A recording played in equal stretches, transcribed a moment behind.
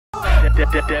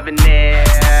Debonair.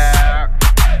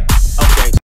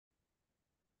 Okay.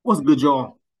 What's good,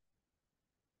 y'all?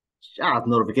 Shout out to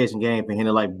Notification Game for hitting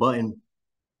the like button.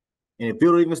 And if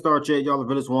you don't even start yet, y'all, the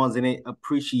village ones in it,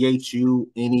 appreciate you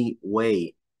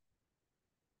anyway.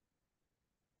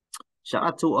 Shout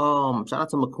out to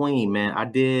Mcqueen, man. I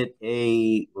did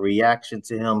a reaction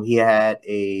to him. He had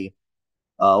a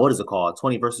what is it called?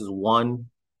 20 versus 1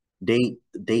 date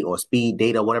or speed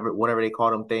date or whatever they call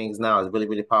them things now. It's really,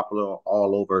 really popular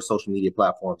all over social media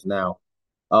platforms now.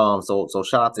 So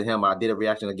shout out to him. I did a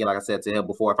reaction again, like I said to him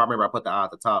before. If I remember, I put the eye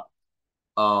at the top.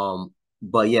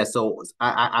 But yeah, so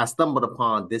I stumbled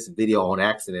upon this video on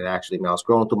accident, actually, man. I was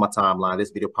scrolling through my timeline.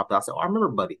 This video popped out. I said, oh, I remember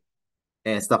Buddy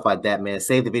and stuff like that, man.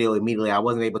 Saved the video immediately. I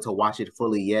wasn't able to watch it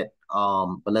fully yet.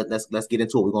 But let's get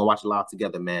into it. We're gonna watch it live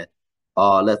together, man.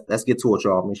 Let's get to it,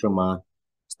 y'all. Make sure my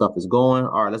stuff is going.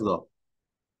 All right, let's go.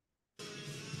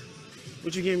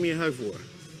 What you giving me a hug for?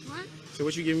 What? So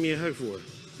what you giving me a hug for?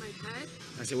 My pet?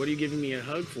 I said, what are you giving me a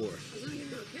hug for? I was gonna give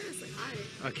you a kiss, like hi.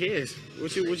 A kiss?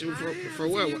 What you for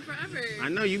what? Forever. I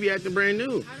know you be acting brand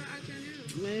new. How do I act brand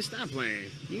new? Man, stop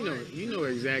playing. You know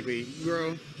exactly,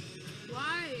 girl.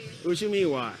 Why? What you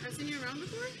mean why? I've seen you around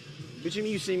before? What you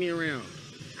mean you see me around?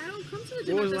 I don't come to the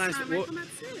gym at this time. I come at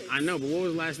 6. I know, but what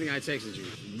was the last thing I texted you?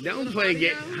 Don't play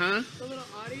game, huh? The little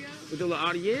audio? With the little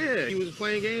audio? Yeah. He was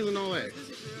playing games and all that. Was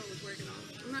working on.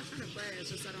 I'm not trying to play.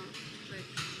 It's just I don't like.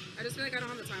 I just feel like I don't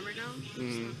have the time right now.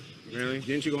 Mm-hmm. Really?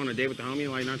 Didn't you go on a date with the homie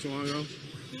like not too long ago?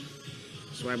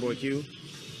 Swag boy Q.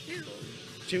 Ew.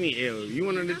 What you mean ew? You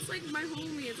wanted to? That's like my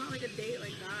homie. It's not like a date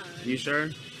like that. You sure?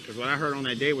 Because what I heard on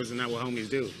that date was not what homies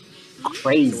do.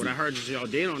 Crazy. So what I heard that y'all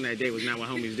did on that date was not what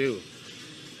homies do.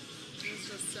 It's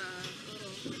just a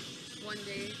little one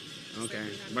day. Okay.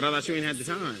 But I thought you ain't had the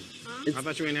time. Huh? I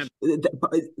thought you ain't had.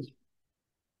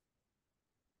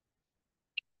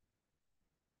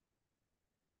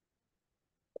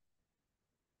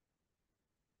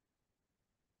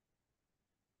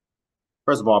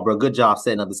 First of all, bro, good job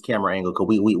setting up this camera angle because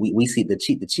we see the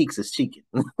cheeks is cheeking.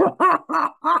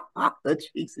 The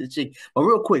cheeks is cheeking. But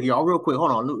real quick, y'all,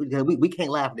 hold on. We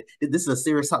can't laugh at it. This is a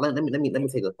serious talk. Let me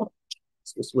take a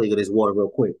swig of this water real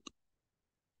quick.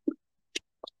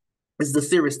 This is a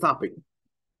serious topic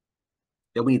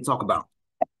that we need to talk about.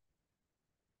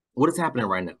 What is happening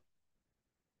right now?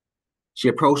 She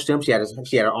approached him. She had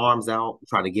her arms out,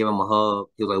 trying to give him a hug.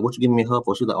 He was like, "What you giving me a hug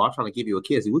for?" She was like, "Oh, I'm trying to give you a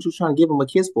kiss." What you trying to give him a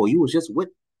kiss for? You was just with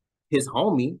his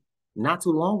homie not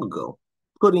too long ago,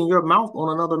 putting your mouth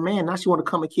on another man. Now she want to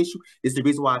come and kiss you. This is the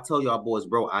reason why I tell y'all boys,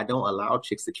 bro, I don't allow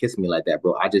chicks to kiss me like that,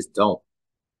 bro. I just don't.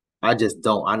 I'm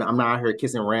not out here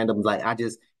kissing randoms. Like,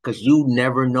 because you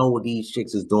never know what these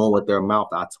chicks is doing with their mouth.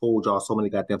 I told y'all so many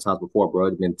goddamn times before, bro.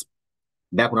 It's been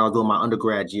back when I was doing my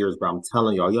undergrad years, bro. I'm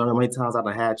telling y'all, you know how many times I've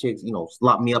had chicks,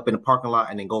 slop me up in the parking lot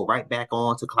and then go right back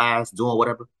on to class, doing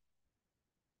whatever.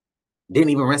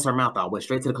 Didn't even rinse her mouth out, went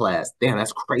straight to the class. Damn,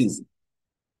 that's crazy.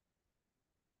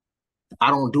 I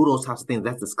don't do those types of things.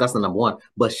 That's disgusting, number one.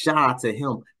 But shout out to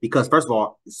him because, first of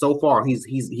all, so far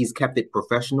he's kept it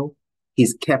professional.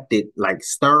 He's kept it like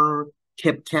stern.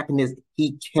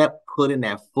 He kept putting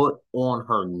that foot on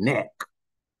her neck.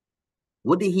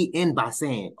 What did he end by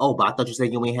saying? Oh, but I thought you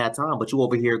said you ain't had time, but you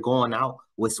over here going out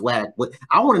with swag.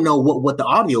 I want to know what the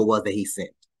audio was that he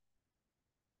sent.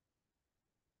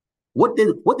 What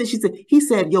did she say? He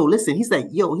said, "Yo, listen." He's like,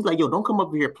 "Yo," "Don't come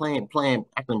up here playing,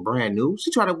 acting brand new."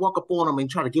 She tried to walk up on him and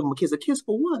try to give him a kiss. A kiss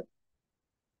for what?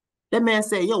 That man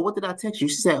said, "Yo, what did I text you?"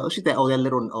 She said, "Oh, that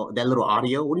little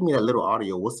audio." What do you mean that little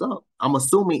audio? What's up? I'm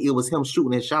assuming it was him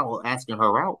shooting his shot or asking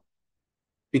her out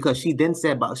because she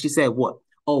said what?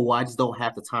 Oh, well, I just don't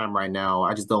have the time right now.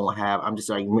 I'm just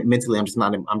like mentally, I'm just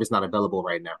not available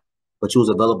right now. But she was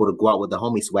available to go out with the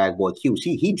homie swag boy Q.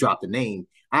 He dropped the name.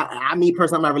 Me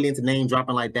personally, I'm not really into name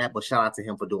dropping like that, but shout out to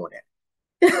him for doing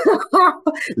that.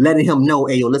 Letting him know,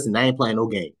 hey, yo, listen, I ain't playing no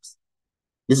games.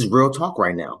 This is real talk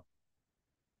right now.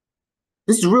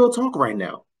 You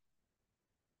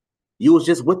was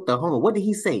just with the homie. What did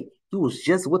he say? You was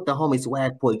just with the homie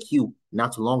Swag Boy Q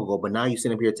not too long ago, but now you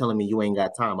sitting up here telling me you ain't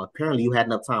got time. Apparently, you had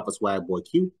enough time for Swag Boy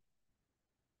Q.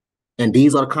 And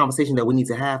these are the conversations that we need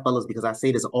to have, fellas, because I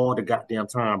say this all the goddamn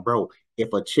time, bro.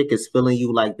 If a chick is feeling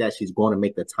you like that, she's going to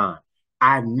make the time.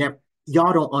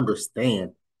 Y'all don't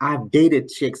understand. I've dated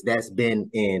chicks that's been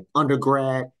in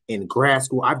undergrad, in grad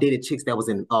school. I've dated chicks that was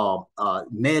in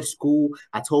med school.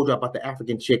 I told you about the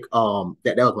African chick. That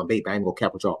was my baby. I ain't gonna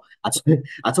cap with y'all. I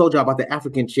told you about the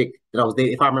African chick that I was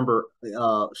dating. If I remember,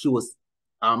 she was.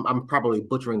 I'm probably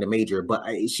butchering the major, but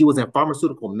she was in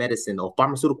pharmaceutical medicine or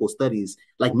pharmaceutical studies,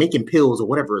 like making pills or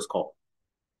whatever it's called.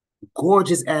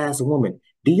 Gorgeous ass woman.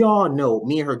 Do y'all know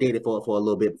me and her dated for a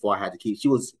little bit before I had to keep? She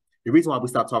was the reason why we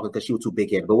stopped talking because she was too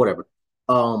big headed, but whatever.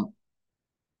 Um,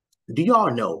 do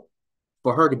y'all know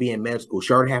for her to be in med school,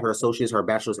 she already had her associates, her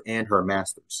bachelor's, and her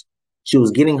master's. She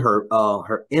was getting her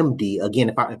MD again.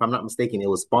 If I'm not mistaken, it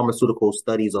was pharmaceutical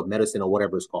studies of medicine or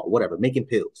whatever it's called, whatever, making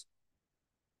pills.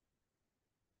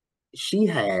 She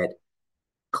had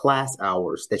class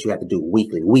hours that you have to do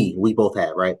weekly. We both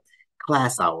had, right?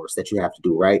 Class hours that you have to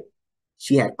do, right?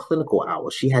 She had clinical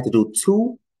hours. She had to do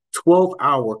two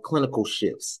 12-hour clinical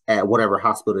shifts at whatever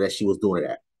hospital that she was doing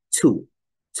it at. Two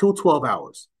 12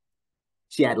 hours.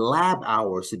 She had lab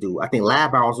hours to do. I think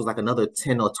lab hours was like another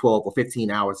 10 or 12 or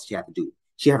 15 hours she had to do.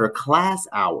 She had her class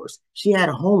hours. She had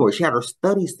homework. She had her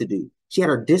studies to do. She had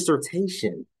her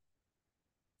dissertation.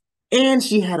 And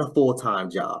she had a full-time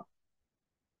job.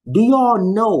 Do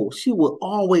y'all know she would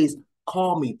always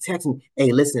call me, text me,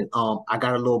 hey, listen, I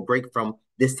got a little break from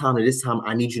this time to this time.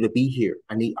 I need you to be here.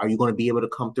 Are you going to be able to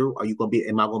come through? Am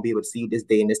I going to be able to see you this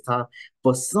day and this time?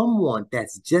 For someone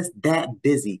that's just that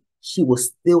busy, she was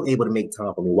still able to make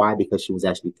time for me. Why? Because she was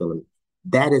actually feeling me.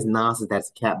 That is nonsense. That's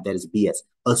cap. That is BS.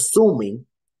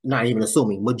 Not even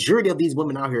assuming, majority of these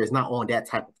women out here is not on that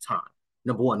type of time.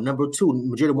 Number one. Number two,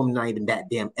 majority of women not even that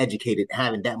damn educated,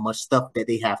 having that much stuff that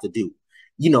they have to do.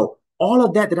 All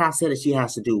of that I said that she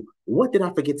has to do. What did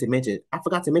I forget to mention? I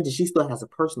forgot to mention she still has a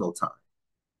personal time,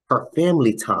 her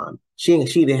family time. She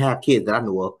didn't have kids that I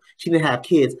knew of. She didn't have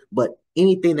kids, but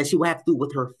anything that she would have to do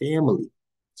with her family.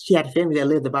 She had a family that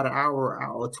lived about an hour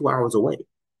or 2 hours away.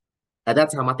 At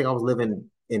that time, I think I was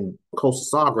living in close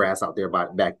to Sawgrass out there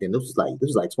back then. This was like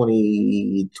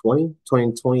 2020,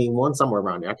 2021, somewhere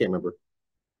around there. I can't remember.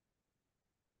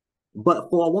 But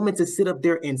for a woman to sit up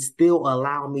there and still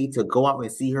allow me to go out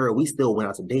and see her, we still went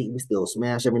out to date, we still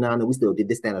smash every now and then, we still did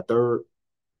this, that, and a third.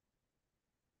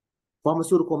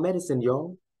 Pharmaceutical medicine,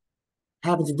 y'all.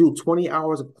 Having to do 20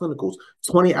 hours of clinicals,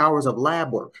 20 hours of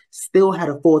lab work, still had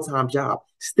a full-time job,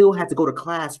 still had to go to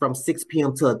class from 6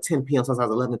 p.m. to 10 p.m., sometimes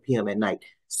 11 p.m. at night,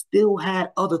 still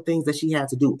had other things that she had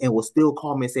to do and would still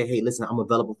call me and say, hey, listen, I'm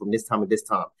available from this time to this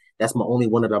time. That's my only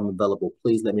one that I'm available.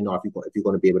 Please let me know if you're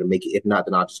going to be able to make it. If not,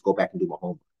 then I'll just go back and do my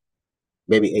homework.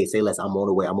 Maybe, hey, say less, I'm on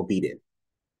the way. I'm going to be there.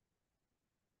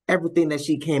 Everything that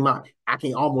she came out, I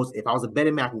can almost, if I was a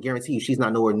betting man, I can guarantee you she's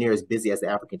not nowhere near as busy as the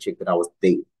African chick that I was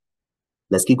dating.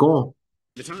 Let's keep going.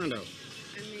 The time, though.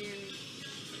 I mean,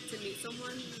 to meet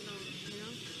someone, you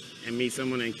know? And meet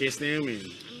someone and kiss them and... I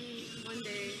mean, one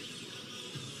day,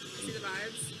 see the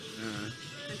vibes, and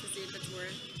to see if it's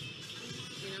worth,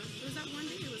 it was that one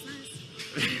day, it was nice.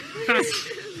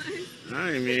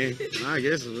 I mean, I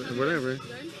guess, whatever.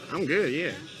 I'm good,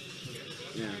 yeah.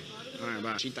 Yeah. All right,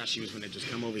 bye. She thought she was going to just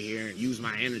come over here and use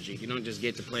my energy. You don't just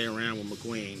get to play around with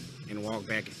Mcqueen and walk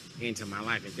back into my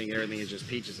life and think everything is just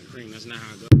peaches and cream. That's not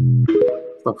how it goes.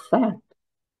 That's a fact.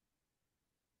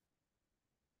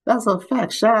 That's a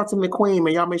fact. Shout out to Mcqueen,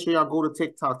 man. Y'all make sure y'all go to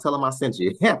TikTok. Tell him I sent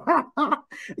you.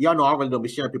 Y'all know I really don't be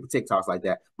sharing people TikToks like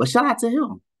that. But shout out to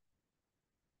him.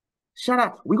 Shout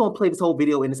out. We're going to play this whole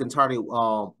video in its entirety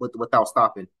without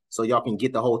stopping so y'all can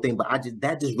get the whole thing. But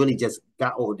that just really just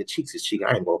got over the cheeks is cheek.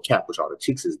 I ain't going to cap with y'all. The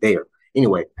cheeks is there.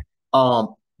 Anyway,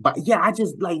 but yeah, I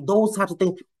just like those types of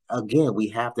things. Again, we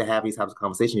have to have these types of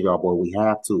conversations, y'all, boy. We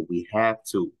have to. We have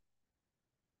to.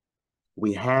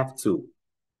 We have to.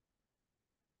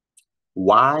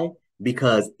 Why?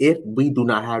 Because if we do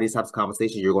not have these types of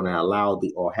conversations, you're going to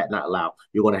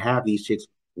you're going to have these chicks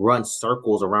run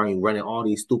circles around you, running all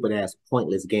these stupid ass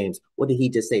pointless games. What did he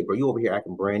just say, bro? You over here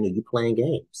acting brand new. You playing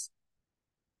games.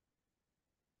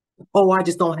 Oh, I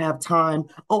just don't have time.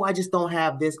 Oh, I just don't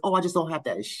have this. Oh, I just don't have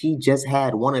that. She just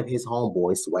had one of his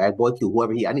homeboys, Swag Boy Q,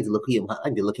 whoever I need to look him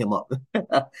up.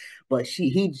 But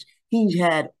he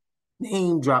had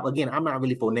name drop. Again, I'm not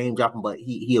really for name dropping, but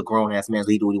he a grown ass man, so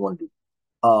he do what he want to do.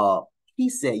 He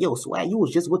said, yo, Swag, you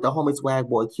was just with the homie Swag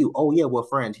Boy Q. Oh, yeah, we're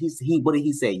friends. What did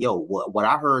he say? Yo, what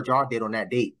I heard y'all did on that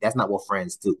date, that's not what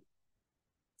friends do.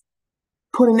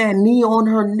 Putting that knee on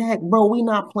her neck, bro, we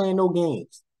not playing no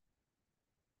games.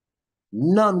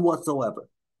 None whatsoever.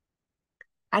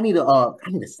 I need a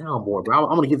soundboard, bro.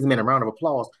 I'm gonna give this man a round of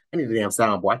applause. I need a damn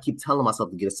soundboard. I keep telling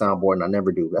myself to get a soundboard and I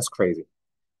never do. That's crazy.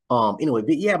 Anyway,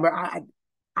 but yeah, bro,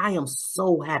 I am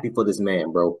so happy for this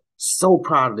man, bro. So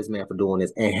proud of this man for doing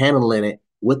this and handling it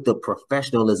with the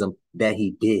professionalism that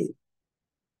he did.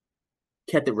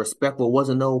 Kept it respectful.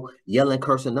 Wasn't no yelling,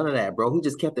 cursing, none of that, bro. He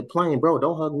just kept it plain, bro.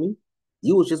 Don't hug me.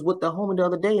 You was just with the homie the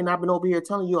other day, and I've been over here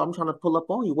telling you I'm trying to pull up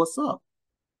on you. What's up?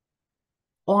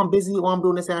 Oh, I'm busy. Oh, I'm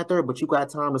doing this and that third, but you got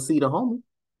time to see the homie.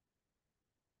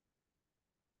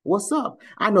 What's up?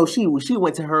 I know she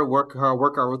went to her workout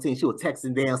routine. She was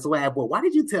texting damn Swag boy. Why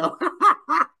did you tell?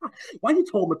 Why you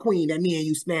told Mcqueen that me and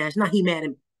you smashed? Now he mad at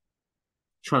me.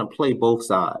 Trying to play both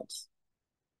sides.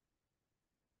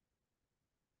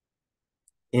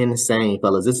 Insane,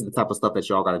 fellas. This is the type of stuff that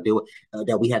y'all got to deal with,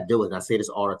 that we have to deal with. And I say this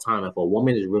all the time. If a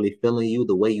woman is really feeling you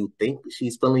the way you think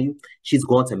she's feeling you, she's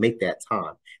going to make that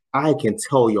time. I can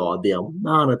tell y'all the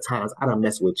amount of times I done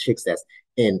messed with chicks that's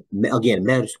in, again,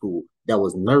 medical school, that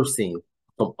was nursing,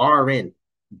 from RN,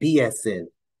 BSN,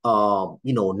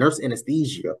 nurse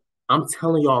anesthesia. I'm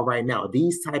telling y'all right now,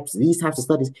 these types of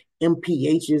studies,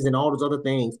 MPHs and all those other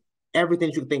things,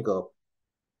 everything you can think of,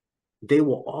 they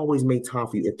will always make time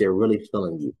for you if they're really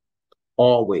feeling you.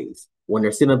 Always. When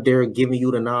they're sitting up there giving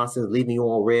you the nonsense, leaving you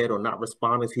on red, or not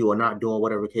responding to you, or not doing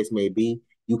whatever the case may be,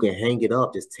 you can hang it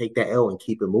up, just take that L and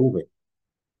keep it moving.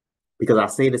 Because I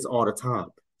say this all the time.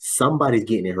 Somebody's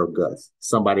getting in her guts.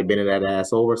 Somebody bending that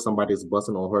ass over, somebody's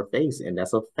busting on her face. And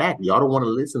that's a fact. Y'all don't want to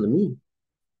listen to me.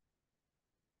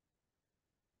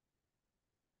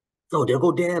 Oh, there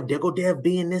go Dev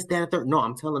being this, that, and third. No,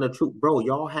 I'm telling the truth, bro.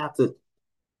 Y'all have to.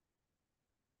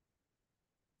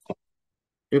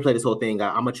 Let me play this whole thing.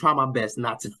 I'm gonna try my best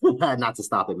not to not to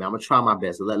stop it, man. I'm gonna try my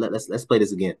best. Let's play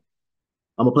this again.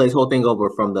 I'm gonna play this whole thing over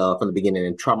from the beginning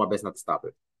and try my best not to stop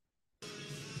it.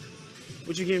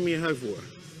 What you giving me a hug for?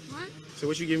 What? So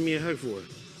what you giving me a hug for?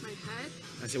 My head?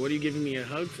 I said, what are you giving me a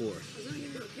hug for? I was gonna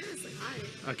give you a kiss, like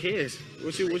hi. A kiss?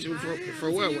 What you for I've what? seen you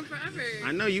forever.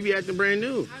 I know you be acting brand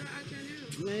new. How do I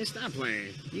act new? Man, stop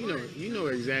playing. You know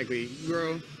exactly,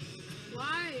 girl.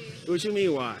 Why? What you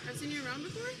mean why? I've seen you around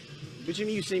before? What you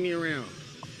mean you see me around?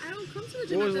 I don't come to the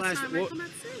gym What at was this last? time. I come at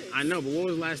 6. I know, but what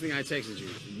was the last thing I texted you?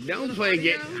 Don't The play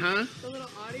audio? huh? The little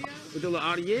audio? With the little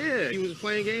audio, yeah. He was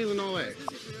playing games and all I that. was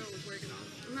busy for real with work and all.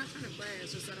 I'm not trying to play.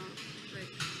 It's just I don't like.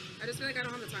 I just feel like I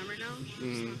don't have the time right now.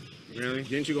 Really?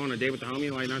 Didn't you go on a date with the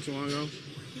homie like not too long ago?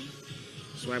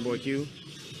 Swag boy Q.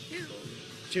 Ew.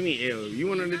 What you mean ew? You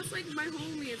wanted to? That's like my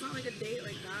homie. It's not like a date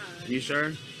like that. You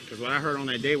sure? Because what I heard on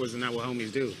that date was not what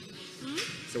homies do.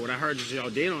 So what I heard that y'all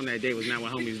did on that date was not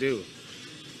what homies do.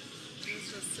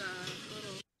 It's just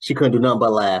little She couldn't do nothing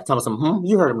but laugh. Tell me some,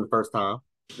 you heard him the first time.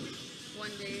 one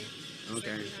day.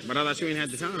 Okay. But I thought you ain't had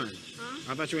the time.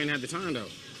 Huh? I thought you ain't had the time though.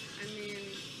 I mean,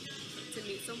 to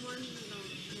meet someone,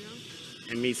 you know.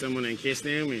 And meet someone and kiss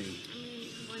them and. I mean,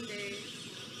 one day,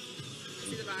 to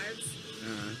see the vibes,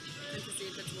 and to see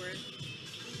if it's worth,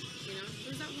 you know. It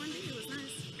was that one day. It was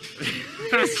nice.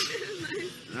 It was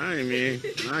nice. I mean,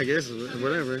 I guess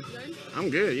whatever. Good? I'm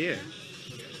good, yeah.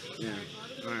 Yeah.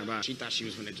 All right, bye. She thought she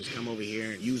was gonna just come over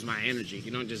here and use my energy.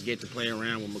 You don't just get to play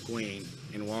around with Mcqueen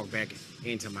and walk back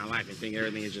into my life and think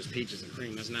everything is just peaches and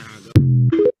cream. That's not how it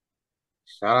goes.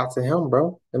 Shout out to him,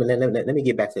 bro. Let me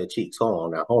get back to the cheeks.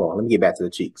 Hold on. Let me get back to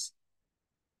the cheeks.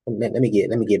 Let me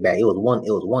get back. It was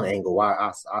one angle.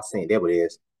 I seen there it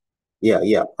is.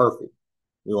 Yeah, perfect.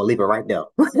 We're gonna leave it right there.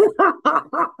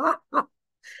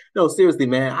 No, seriously,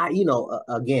 man.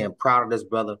 Again, proud of this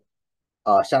brother.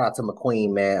 Shout out to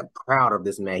Mcqueen, man. Proud of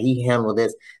this man. He handled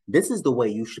this. This is the way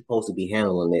you supposed to be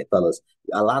handling it, fellas.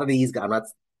 A lot of these guys, I'm not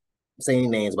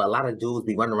saying names, but a lot of dudes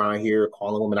be running around here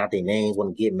calling women out their names,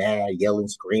 want to get mad, yelling,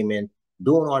 screaming,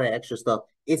 doing all that extra stuff.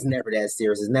 It's never that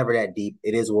serious. It's never that deep.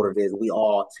 It is what it is. We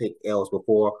all take L's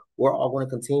before. We're all going to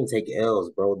continue to take L's,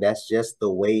 bro. That's just the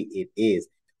way it is.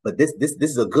 But this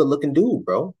is a good looking dude,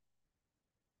 bro.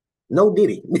 No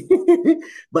Diddy.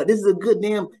 But this is a good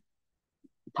damn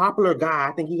popular guy.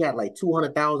 I think he had like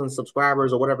 200,000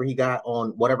 subscribers or whatever he got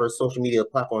on whatever social media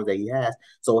platforms that he has.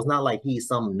 So it's not like he's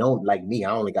some known like me.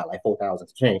 I only got like 4,000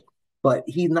 to change. But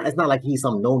he's not. It's not like he's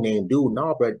some no name dude.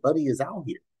 No, bro. Buddy is out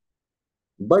here.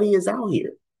 Buddy is out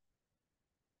here.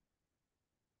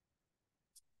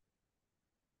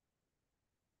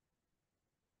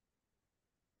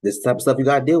 This type of stuff you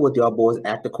gotta deal with, y'all boys.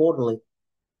 Act accordingly.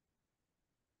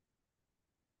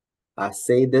 I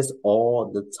say this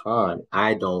all the time.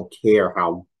 I don't care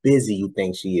how busy you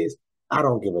think she is. I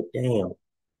don't give a damn.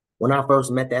 When I first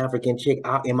met the African chick,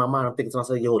 in my mind, I'm thinking to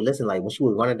myself, yo, listen, like when she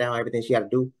was running down everything she had to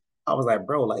do, I was like,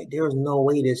 bro, like there's no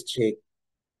way this chick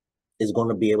is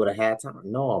gonna be able to have time.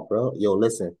 No, bro. Yo,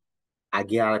 listen, I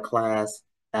get out of class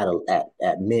at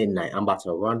midnight. I'm about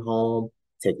to run home,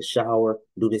 take a shower,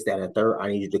 do this, that, and the third. I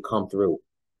need you to come through.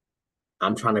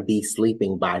 I'm trying to be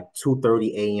sleeping by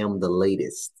 2:30 a.m. the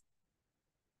latest.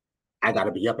 I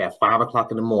gotta be up at 5 o'clock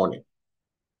in the morning.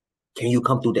 Can you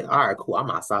come through there? All right, cool.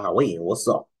 I'm outside waiting. What's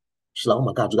up? She's like, oh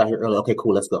my God, you got here early. Okay,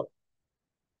 cool. Let's go.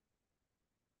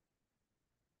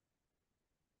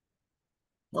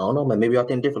 I don't know, man. Maybe y'all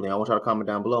think differently. I want y'all to comment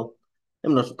down below. Let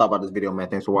me know what you thought about this video, man.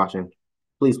 Thanks for watching.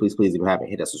 Please, please, please, if you haven't,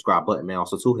 hit that subscribe button, man.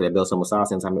 Also, too, hit that bell symbol sign.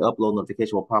 Anytime you upload,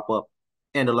 notification will pop up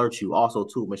and alert you. Also,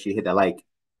 too, make sure you hit that like.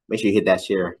 Make sure you hit that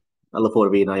share. I look forward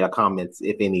to reading all your comments,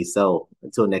 if any. So,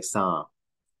 until next time,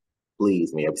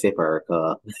 please, man, be safe,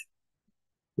 Erica.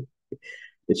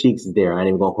 The cheeks is there. I ain't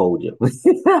even gonna hold you.